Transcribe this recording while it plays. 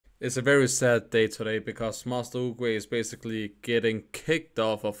It's a very sad day today because Master Oogway is basically getting kicked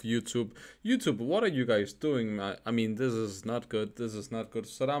off of YouTube. YouTube, what are you guys doing? I mean, this is not good. This is not good.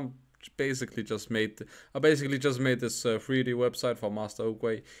 So I basically just made this 3D website for Master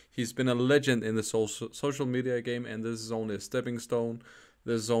Oogway. He's been a legend in the social media game, and this is only a stepping stone.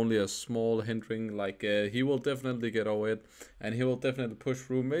 This is only a small hindering. He will definitely get over it, and he will definitely push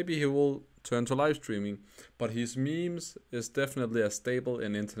through. Maybe he will turn to live streaming, but his memes is definitely a staple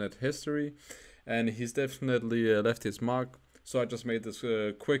in internet history, and he's definitely left his mark. So I just made this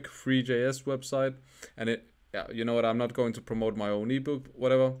quick Three.js website, and yeah, you know what? I'm not going to promote my own ebook,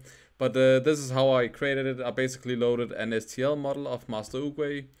 whatever. But this is how I created it. I basically loaded an STL model of Master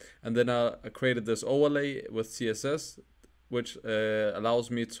Oogway, and then I created this overlay with CSS, which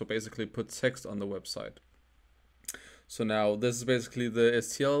allows me to basically put text on the website. So now this is basically the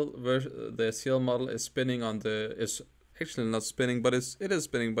STL version. The STL model is spinning on the. It's actually not spinning, but it is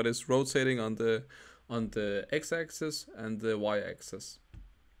spinning, but it's rotating on the x-axis and the y-axis.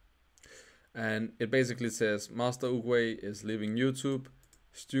 And it basically says Master Oogway is leaving YouTube,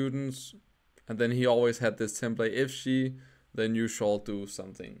 students, and then he always had this template: if she, then you shall do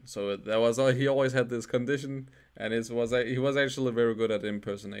something. So he always had this condition, and he was actually very good at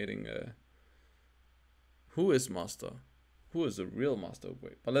impersonating. Who is Master? Who is the real Master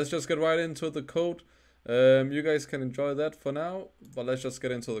Oogway? But let's just get right into the code. You guys can enjoy that for now, but let's just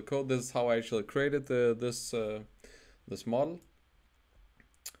get into the code. This is how I actually created this model.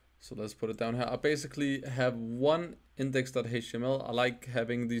 So let's put it down here. I basically have one index.html. I like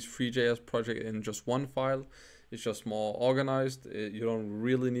having these Three.js project in just one file. It's just more organized. You don't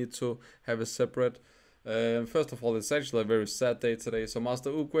really need to have a separate. First of all, it's actually a very sad day today. So Master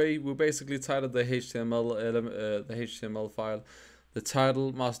Oogway, we basically titled the HTML file. The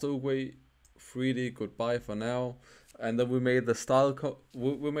title Master Oogway 3D goodbye for now, and then we made the style.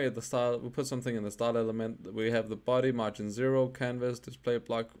 We made the style. We put something in the style element. We have the body margin 0, canvas, display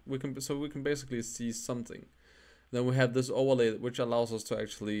block. We can basically see something. Then we have this overlay, which allows us to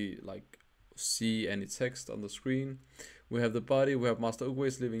actually see any text on the screen. We have the body. We have Master Oogway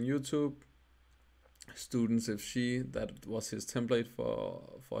is leaving YouTube. Students if she, that was his template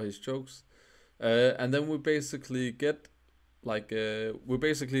for his jokes, and then we basically get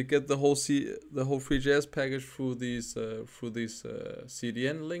the whole Three.js package through these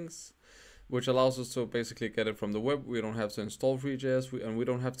CDN links, which allows us to basically get it from the web. We don't have to install Three.js, and we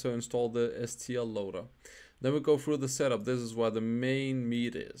don't have to install the STL loader. Then we go through the setup. This is where the main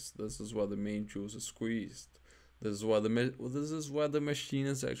meat is. This is where the main juice is squeezed. This is where the machine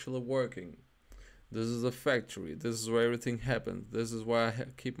is actually working. This is a factory. This is where everything happens. This is where I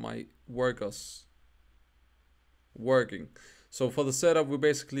keep my workers working. So for the setup, we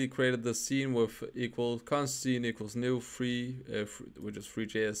basically created the scene with const scene equals new which is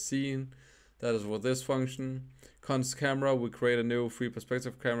Three.js scene. That is what this function. Const camera, we create a new free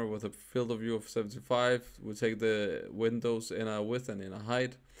perspective camera with a field of view of 75. We take the windows inner width and inner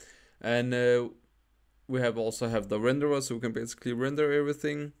height, and we also have the renderer, so we can basically render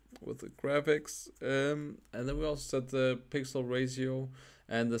everything with the graphics, and then we also set the pixel ratio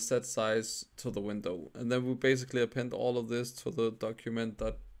and the set size to the window, and then we basically append all of this to the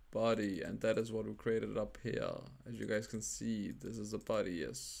document.body, and that is what we created up here. As you guys can see, this is the body.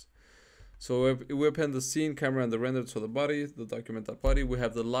 Yes. So we append the scene, camera, and the render to the body, the document.body. We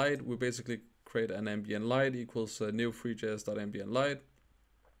have the light. We basically create an ambient light equals new Three.js.ambient light.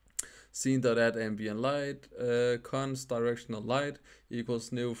 Scene.add ambient light, const directional light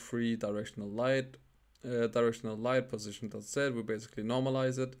equals new free directional light, position.set. We basically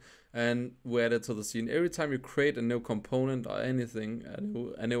normalize it, and we add it to the scene. Every time you create a new component or anything,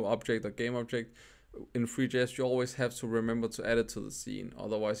 a new object or game object in Three.js, you always have to remember to add it to the scene,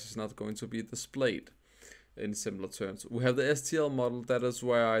 otherwise it's not going to be displayed. In simpler terms, we have the STL model. That is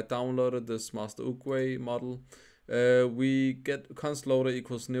where I downloaded this Master Oogway model. We get const loader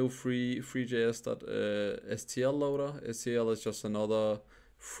equals new Three.js STL loader. STL is just another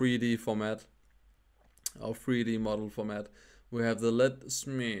 3D format or 3D model format. We have the let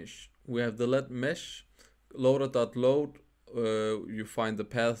mesh. We have the let mesh loader.load. You find the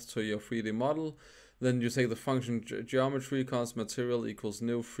path to your 3D model. Then you take the function geometry const material equals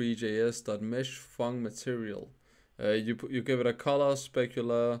new Three.js.mesh func material. You give it a color,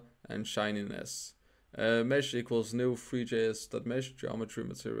 specular, and shininess. Mesh equals new Three.js.mesh geometry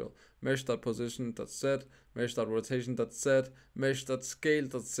material. Mesh.position.set, mesh.rotation.set,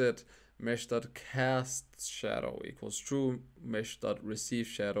 mesh.scale.set, mesh.cast shadow equals true, mesh.receive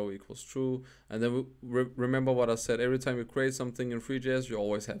shadow equals true. And then remember what I said, every time you create something in Three.js, you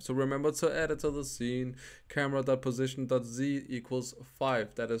always have to remember to add it to the scene. Camera.position.z equals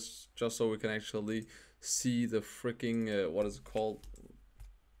 5. That is just so we can actually see the freaking, what is it called?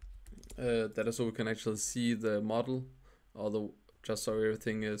 That is so we can actually see the model, or the, just so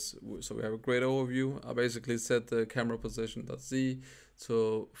everything is, so we have a great overview. I basically set the camera position.z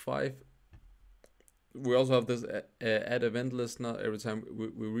to 5. We also have this add event listener every time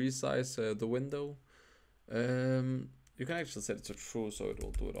we resize the window. You can actually set it to true, so it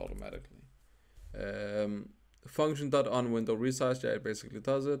will do it automatically. Function.onWindow resize, yeah, it basically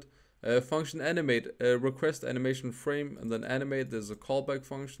does it. Function animate, request animation frame, and then animate. There's a callback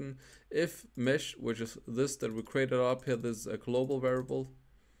function. If mesh, which is this that we created up here, this is a global variable.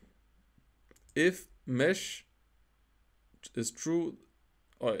 If mesh is true,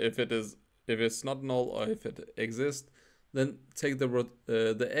 or if it's not null, or if it exists, then take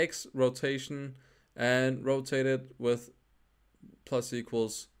the X rotation and rotate it with plus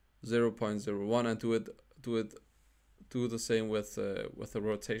equals 0.01, and do the same with the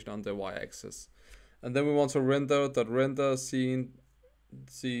rotation on the y-axis. And then we want to render scene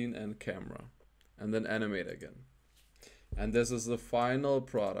and camera, and then animate again. And this is the final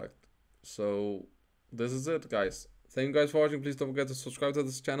product. So this is it, guys. Thank you guys for watching. Please don't forget to subscribe to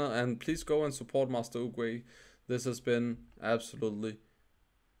this channel, and please go and support Master Oogway. This has been absolutely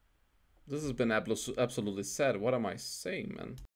sad. What am I saying, man?